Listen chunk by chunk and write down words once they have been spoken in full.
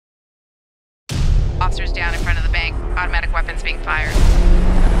officers down in front of the bank. Automatic weapons being fired.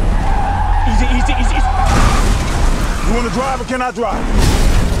 Easy, easy, easy, easy. You want to drive or can I drive?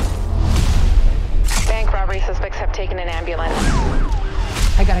 Bank robbery suspects have taken an ambulance.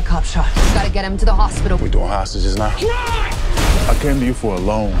 I got a cop shot. Gotta get him to the hospital. We doing hostages now? I came to you for a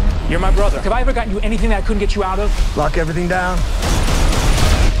loan. You're my brother. Have I ever gotten you anything that I couldn't get you out of? Lock everything down.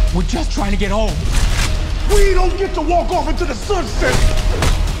 We're just trying to get home. We don't get to walk off into the sunset.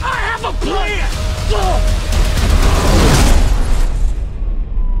 I have a plan!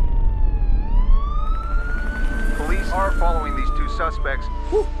 Police are following these two suspects.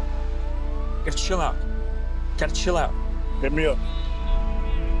 Whew. Gotta chill out. Gotta chill out. Hit me up.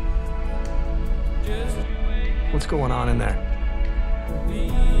 What's going on in there?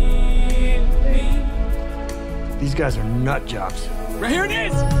 These guys are nut jobs. Right here it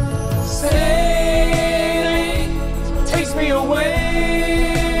is! Sailing takes me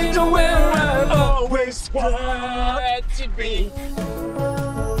away to where I always wanted to be.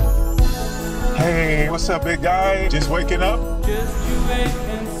 Hey, what's up, big guy? Just waking up? Just you wait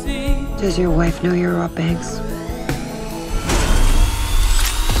and see. Does your wife know you're Rob Banks?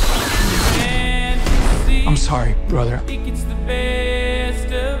 I'm sorry, brother. It's the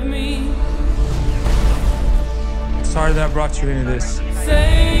best of me. Sorry that I brought you into this.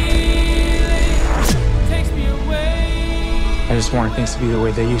 Sailing takes me away. I just wanted things to be the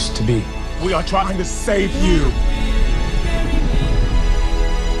way they used to be. We are trying to save you.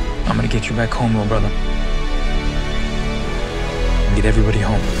 I'm gonna get you back home, little brother. And get everybody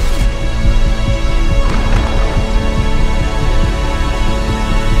home.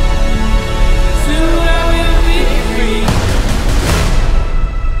 Soon I will be free.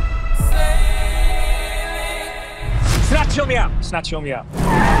 Sailing. Snap, chill me out. Snap, chill me out.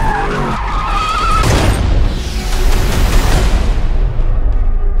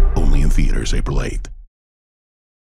 Only in theaters April 8th.